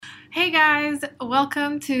Hey guys,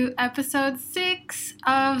 welcome to episode 6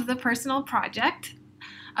 of The Personal Project,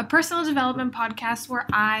 a personal development podcast where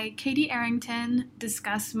I, Katie Arrington,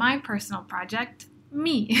 discuss my personal project,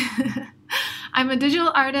 me. I'm a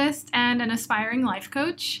digital artist and an aspiring life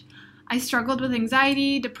coach. I struggled with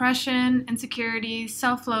anxiety, depression, insecurity,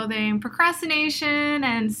 self-loathing, procrastination,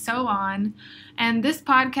 and so on. And this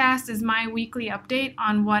podcast is my weekly update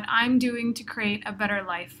on what I'm doing to create a better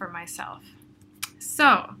life for myself.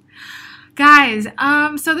 So, guys,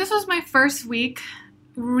 so this was my first week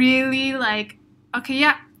really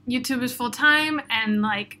YouTube is full time and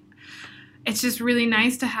it's just really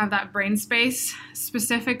nice to have that brain space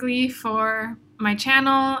specifically for my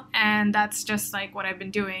channel, and that's just like what I've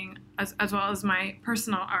been doing as well as my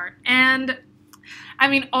personal art. And I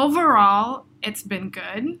mean, overall, it's been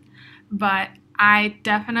good, but I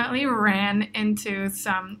definitely ran into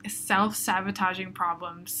some self-sabotaging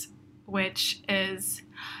problems, which is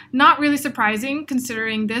not really surprising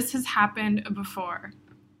considering this has happened before.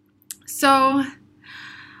 So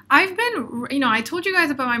I've been, I told you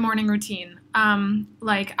guys about my morning routine.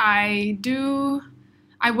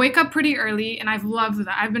 I wake up pretty early and I've loved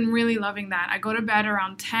that. I've been really loving that. I go to bed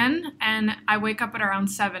around 10 and I wake up at around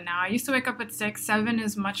 7 now. I used to wake up at 6. 7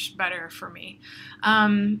 is much better for me.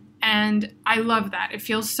 And I love that. It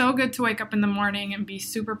feels so good to wake up in the morning and be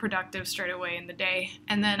super productive straight away in the day.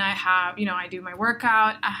 And then I have, I do my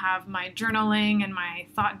workout. I have my journaling and my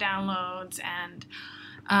thought downloads and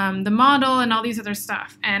the model and all these other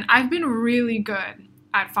stuff. And I've been really good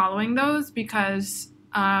at following those because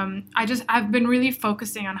I've been really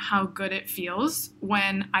focusing on how good it feels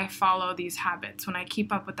when I follow these habits, when I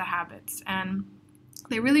keep up with the habits, and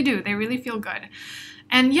they really do. They really feel good.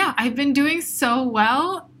 And yeah, I've been doing so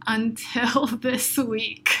well until this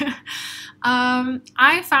week.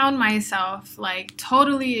 I found myself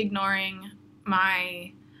totally ignoring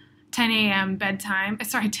my 10 p.m. bedtime,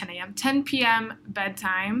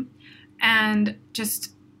 and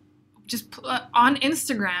just on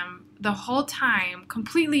Instagram the whole time,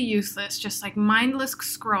 completely useless, just mindless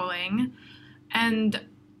scrolling. And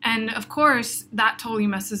of course, that totally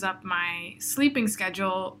messes up my sleeping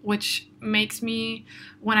schedule, which makes me,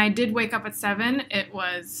 when I did wake up at 7, it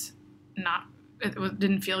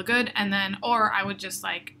didn't feel good. And then, or I would just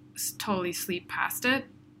totally sleep past it,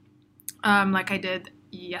 like I did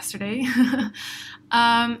yesterday.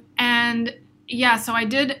 And yeah, so I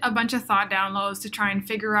did a bunch of thought downloads to try and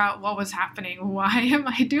figure out what was happening. Why am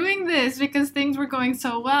I doing this? Because things were going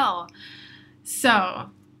so well.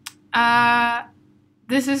 So,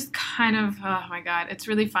 this is kind of, oh my God, it's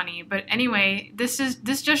really funny. But anyway, this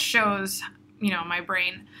just shows, my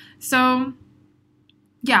brain. So,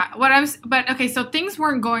 yeah, so things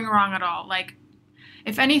weren't going wrong at all.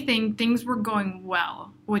 If anything, things were going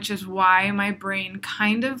well, which is why my brain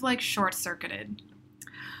kind of short-circuited.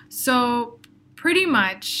 So, pretty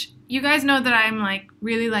much, you guys know that I'm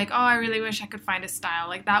really oh, I really wish I could find a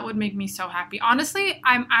style. That would make me so happy. Honestly,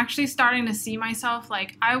 I'm actually starting to see myself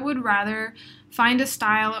I would rather find a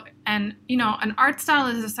style, and an art style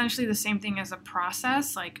is essentially the same thing as a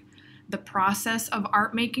process. The process of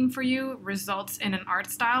art making for you results in an art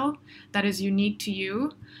style that is unique to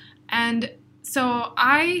you. And so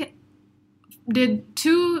I did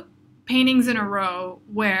 2 paintings in a row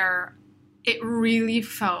where it really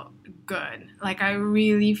felt good. I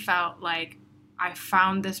really felt I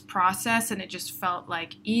found this process and it just felt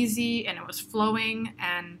easy and it was flowing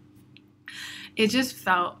and it just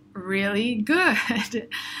felt really good.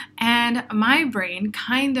 And my brain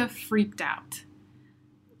kind of freaked out.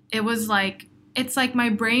 It was it's my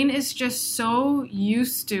brain is just so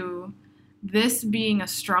used to this being a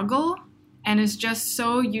struggle and is just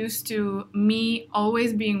so used to me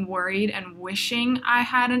always being worried and wishing I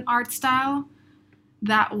had an art style,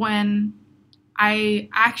 that when I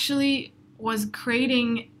actually was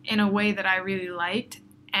creating in a way that I really liked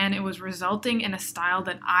and it was resulting in a style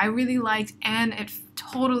that I really liked and it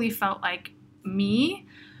totally felt like me,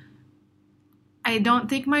 I don't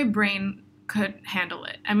think my brain could handle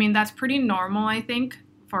it. I mean, that's pretty normal, I think,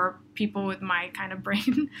 for people with my kind of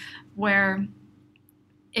brain where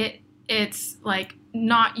it's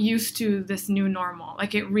not used to this new normal.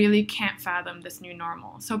 It really can't fathom this new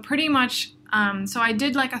normal. So pretty much, so I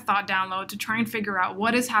did a thought download to try and figure out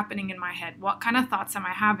what is happening in my head. What kind of thoughts am I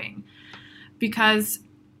having? Because,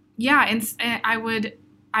 yeah, I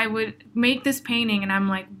would make this painting and I'm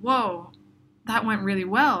whoa, that went really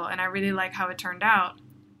well. And I really like how it turned out.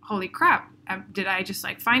 Holy crap. Did I just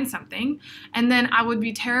find something? And then I would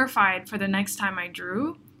be terrified for the next time I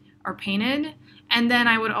drew or painted. And then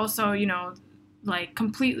I would also,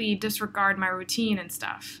 completely disregard my routine and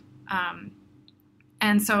stuff.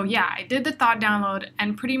 And so, yeah, I did the thought download,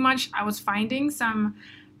 and pretty much I was finding some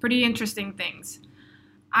pretty interesting things.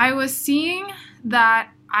 I was seeing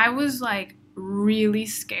that I was like really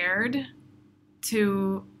scared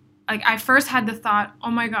to, like, I first had the thought, oh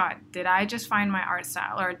my God, did I just find my art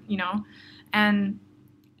style? Or,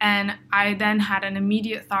 and I then had an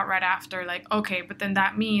immediate thought right after, like, okay, but then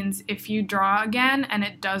that means if you draw again and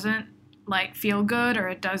it doesn't like feel good or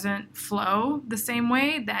it doesn't flow the same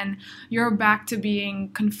way, then you're back to being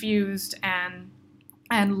confused and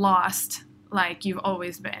lost like you've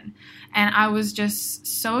always been. And I was just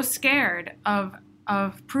so scared of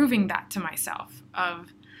proving that to myself,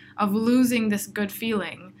 of losing this good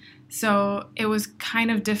feeling. So it was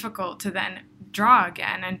kind of difficult to then draw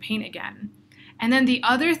again and paint again. And then the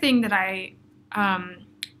other thing that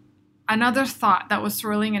another thought that was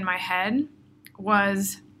swirling in my head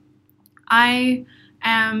was, I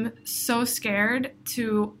am so scared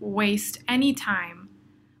to waste any time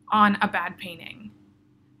on a bad painting,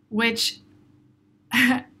 which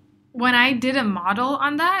when I did a model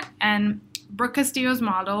on that, and Brooke Castillo's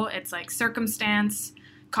model, it's like circumstance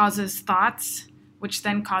causes thoughts, which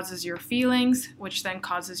then causes your feelings, which then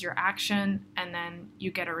causes your action, and then you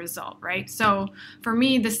get a result, right? So for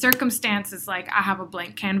me, the circumstance is like I have a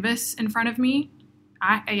blank canvas in front of me.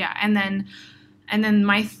 And then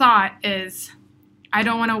my thought is I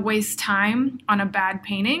don't want to waste time on a bad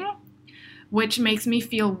painting, which makes me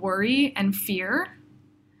feel worry and fear.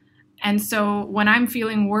 And so when I'm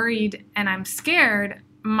feeling worried and I'm scared,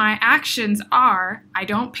 my actions are I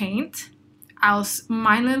don't paint. I'll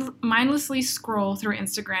mindlessly scroll through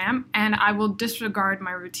Instagram, and I will disregard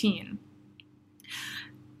my routine,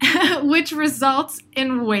 which results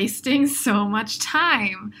in wasting so much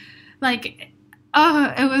time. Like,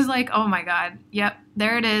 it was like, oh my God, yep,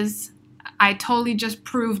 there it is. I totally just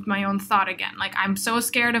proved my own thought again. Like, I'm so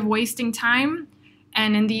scared of wasting time,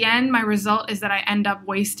 and in the end, my result is that I end up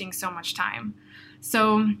wasting so much time.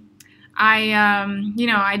 So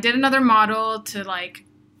I did another model to like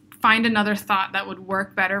find another thought that would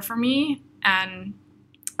work better for me. And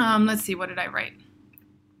let's see, what did I write?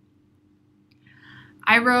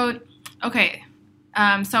 I wrote, okay,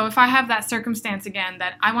 so if I have that circumstance again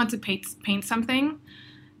that I want to paint something,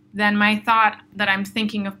 then my thought that I'm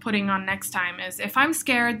thinking of putting on next time is, if I'm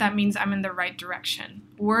scared, that means I'm in the right direction.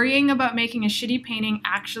 Worrying about making a shitty painting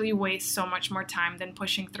actually wastes so much more time than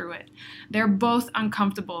pushing through it. They're both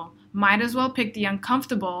uncomfortable. Might as well pick the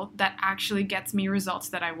uncomfortable that actually gets me results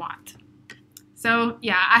that I want. So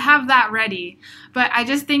yeah, I have that ready. But I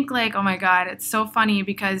just think like, oh my God, it's so funny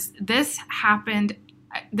because this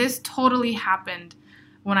totally happened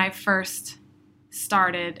when I first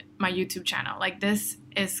started my YouTube channel. Like, this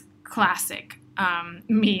is classic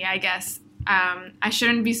me, I guess. I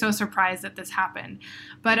shouldn't be so surprised that this happened.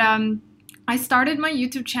 But I started my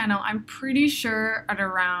YouTube channel, I'm pretty sure at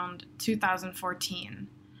around 2014.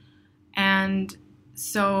 And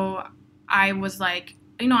so I was like,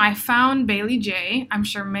 I found Bailey J. I'm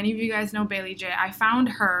sure many of you guys know Bailey J. I found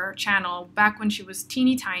her channel back when she was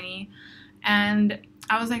teeny tiny. And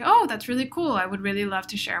I was like, oh, that's really cool. I would really love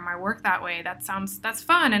to share my work that way. That's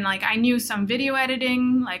fun. And like, I knew some video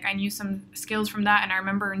editing, like I knew some skills from that. And I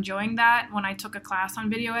remember enjoying that when I took a class on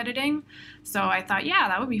video editing. So I thought, yeah,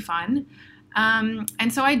 that would be fun.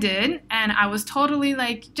 And so I did, and I was totally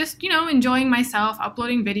like, just, enjoying myself,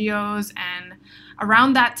 uploading videos. And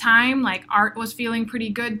around that time, like, art was feeling pretty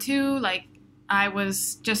good too. Like, I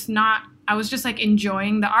was just like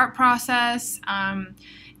enjoying the art process.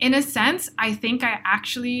 In a sense, I think I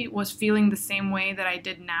actually was feeling the same way that I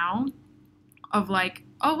did now, of like,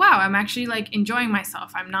 oh wow, I'm actually like enjoying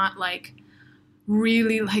myself. I'm not like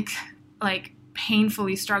really like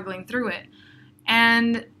painfully struggling through it.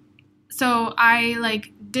 And so I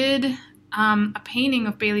like did a painting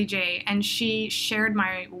of Bailey J, and she shared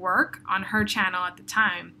my work on her channel at the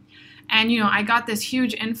time. And, I got this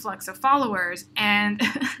huge influx of followers, and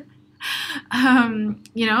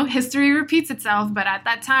history repeats itself, but at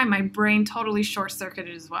that time, my brain totally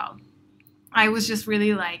short-circuited as well. I was just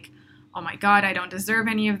really like, oh my God, I don't deserve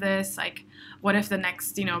any of this. Like, what if the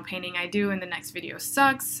next, painting I do in the next video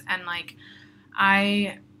sucks? And like,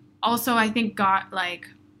 I think got like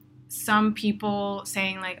some people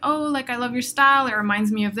saying like, oh, like, I love your style. It reminds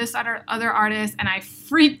me of this other artist. And I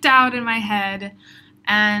freaked out in my head.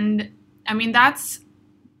 And I mean, that's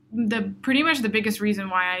pretty much the biggest reason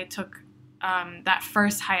why I took that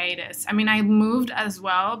first hiatus. I mean, I moved as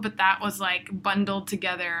well, but that was like bundled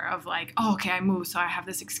together of like, oh, okay, I moved, so I have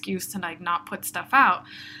this excuse to like not put stuff out.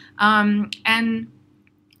 And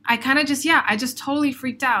I kind of I just totally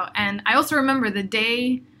freaked out. And I also remember the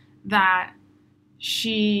day that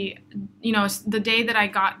she, the day that I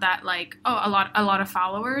got that, like, a lot of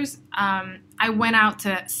followers, I went out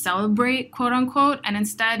to celebrate, quote unquote, and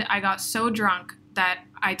instead I got so drunk that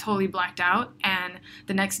I totally blacked out. And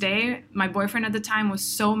the next day, my boyfriend at the time was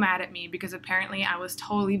so mad at me because apparently I was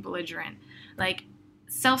totally belligerent. Like,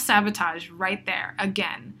 self-sabotage right there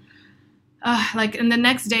again. And the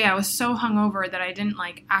next day I was so hungover that I didn't,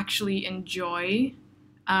 like, actually enjoy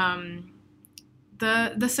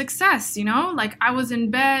the success, Like, I was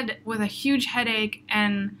in bed with a huge headache,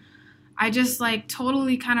 and I just, like,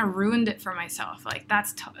 totally kind of ruined it for myself. Like,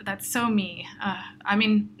 that's so me. I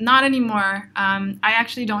mean, not anymore. I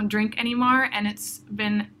actually don't drink anymore, and it's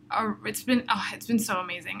been so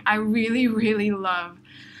amazing. I really, really love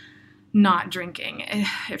not drinking.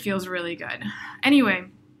 It feels really good. Anyway,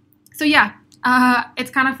 so yeah,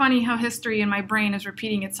 it's kind of funny how history in my brain is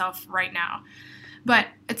repeating itself right now. But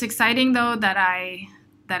it's exciting, though, that I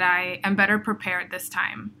am better prepared this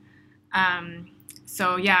time.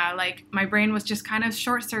 So yeah, like, my brain was just kind of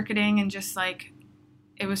short-circuiting, and just like,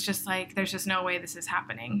 it was just like, there's just no way this is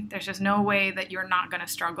happening. There's just no way that you're not going to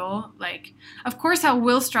struggle. Like, of course I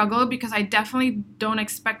will struggle, because I definitely don't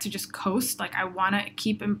expect to just coast. Like, I want to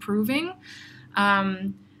keep improving.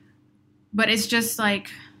 But it's just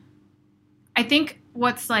like, I think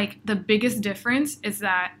what's, like, the biggest difference is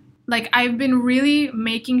that, like, I've been really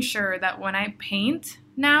making sure that when I paint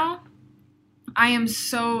now, I am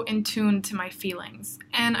so in tune to my feelings,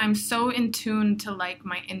 and I'm so in tune to, like,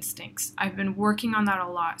 my instincts. I've been working on that a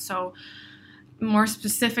lot. So more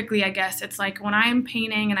specifically, I guess, it's like when I'm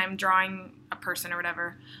painting and I'm drawing a person or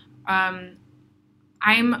whatever,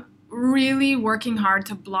 I'm really working hard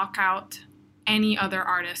to block out any other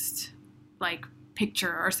artist, like,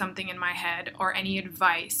 picture or something in my head, or any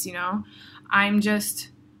advice, I'm just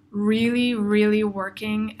really, really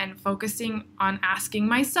working and focusing on asking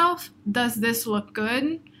myself, does this look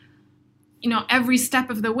good? Every step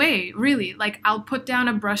of the way, really. Like, I'll put down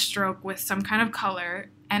a brush stroke with some kind of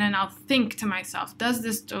color, and then I'll think to myself, does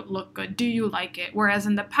this look good? Do you like it? Whereas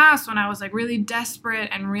in the past, when I was, like, really desperate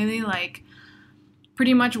and really, like,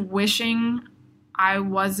 pretty much wishing I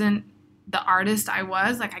wasn't the artist I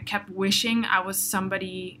was, like, I kept wishing I was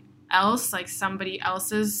somebody else, like somebody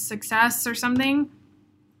else's success or something.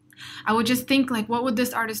 I would just think, like, what would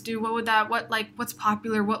this artist do? What's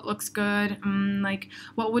popular? What looks good? Like,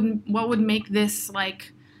 what would make this,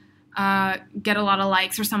 like, get a lot of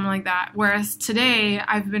likes or something like that. Whereas today,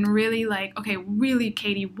 I've been really like, okay, really,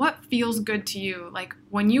 Katie, what feels good to you? Like,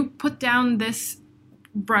 when you put down this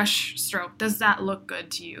brush stroke, does that look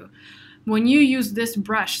good to you? When you use this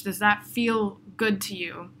brush, does that feel good to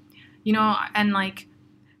you? And like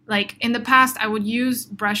in the past, I would use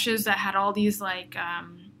brushes that had all these, like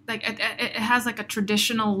it has, like, a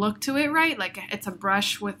traditional look to it, right? Like, it's a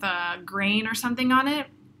brush with a grain or something on it.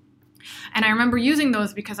 And I remember using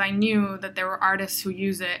those because I knew that there were artists who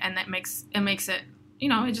use it, and that makes it,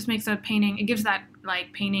 it just makes a painting, it gives that,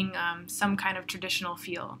 like, painting some kind of traditional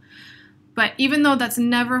feel. But even though that's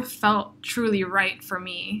never felt truly right for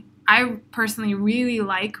me, I personally really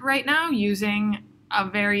like right now using a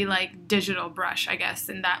very, like, digital brush, I guess,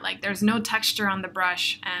 in that, like, there's no texture on the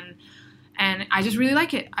brush, and I just really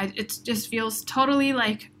like it. It just feels totally,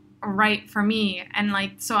 like, right for me. And,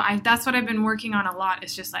 like, so that's what I've been working on a lot,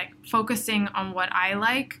 is just, like, focusing on what I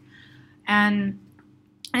like. And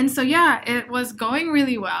so, yeah, it was going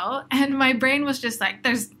really well. And my brain was just like,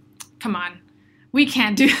 come on, we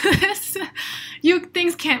can't do this.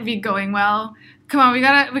 Things can't be going well. Come on, we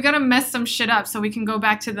gotta mess some shit up so we can go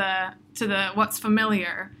back to the what's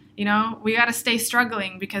familiar. We got to stay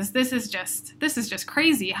struggling, because this is just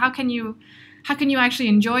crazy. How can you actually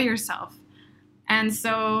enjoy yourself? And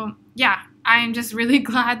so, yeah, I'm just really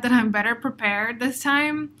glad that I'm better prepared this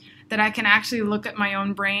time, that I can actually look at my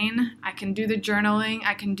own brain. I can do the journaling,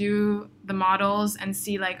 I can do the models and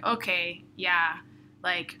see, like, okay, yeah,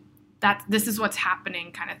 like, this is what's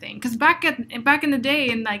happening, kind of thing. Because back in the day,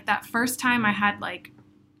 in, like, that first time I had, like,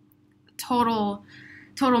 total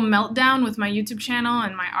meltdown with my YouTube channel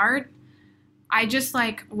and my art, I just,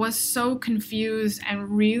 like, was so confused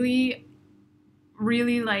and really,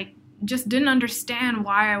 really, like, just didn't understand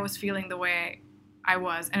why I was feeling the way I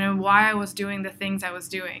was, and why I was doing the things I was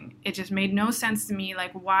doing. It just made no sense to me,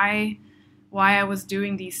 like, why I was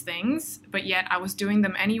doing these things, but yet I was doing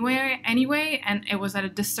them anyway, and it was at a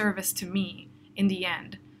disservice to me in the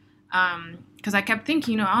end. Because I kept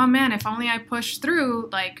thinking, oh man, if only I pushed through,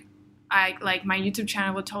 like my YouTube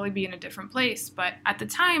channel would totally be in a different place. But at the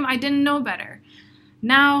time, I didn't know better.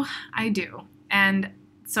 Now I do. And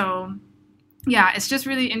so, yeah, it's just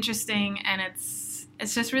really interesting, and it's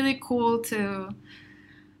just really cool to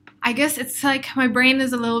I guess it's like my brain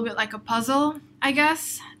is a little bit like a puzzle, I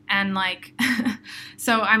guess. And like,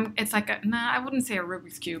 so it's like I wouldn't say a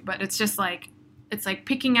Rubik's Cube, but it's just like, it's like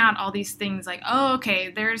picking out all these things like, oh,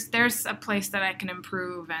 okay, there's a place that I can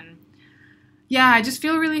improve. And yeah, I just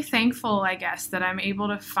feel really thankful, I guess, that I'm able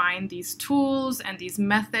to find these tools and these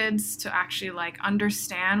methods to actually like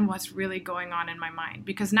understand what's really going on in my mind.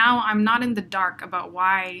 Because now I'm not in the dark about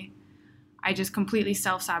why I just completely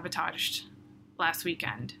self-sabotaged last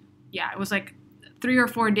weekend. Yeah, it was like 3 or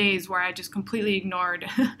 4 days where I just completely ignored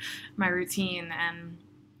my routine. And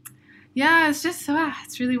yeah, it's just,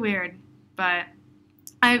 it's really weird. But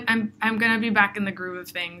I'm gonna be back in the groove of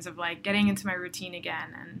things, of like getting into my routine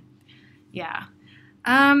again. And yeah.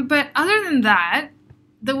 But other than that,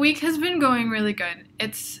 the week has been going really good.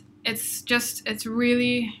 It's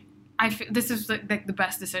really, this is like the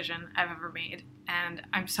best decision I've ever made. And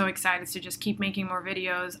I'm so excited to just keep making more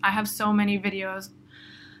videos. I have so many videos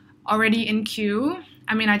already in queue.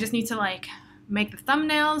 I mean, I just need to like make the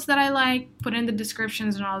thumbnails that I like, put in the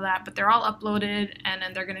descriptions and all that, but they're all uploaded and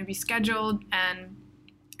then they're going to be scheduled, and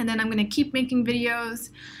then I'm going to keep making videos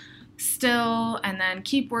still, and then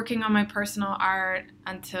keep working on my personal art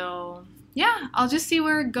until, yeah, I'll just see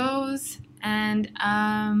where it goes. And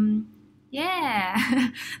yeah,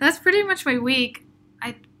 that's pretty much my week.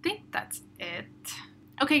 I think that's it.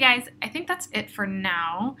 Okay, guys, I think that's it for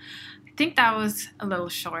now. I think that was a little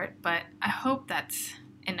short, but I hope that's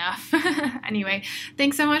enough. Anyway,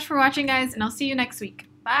 thanks so much for watching, guys, and I'll see you next week.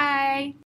 Bye!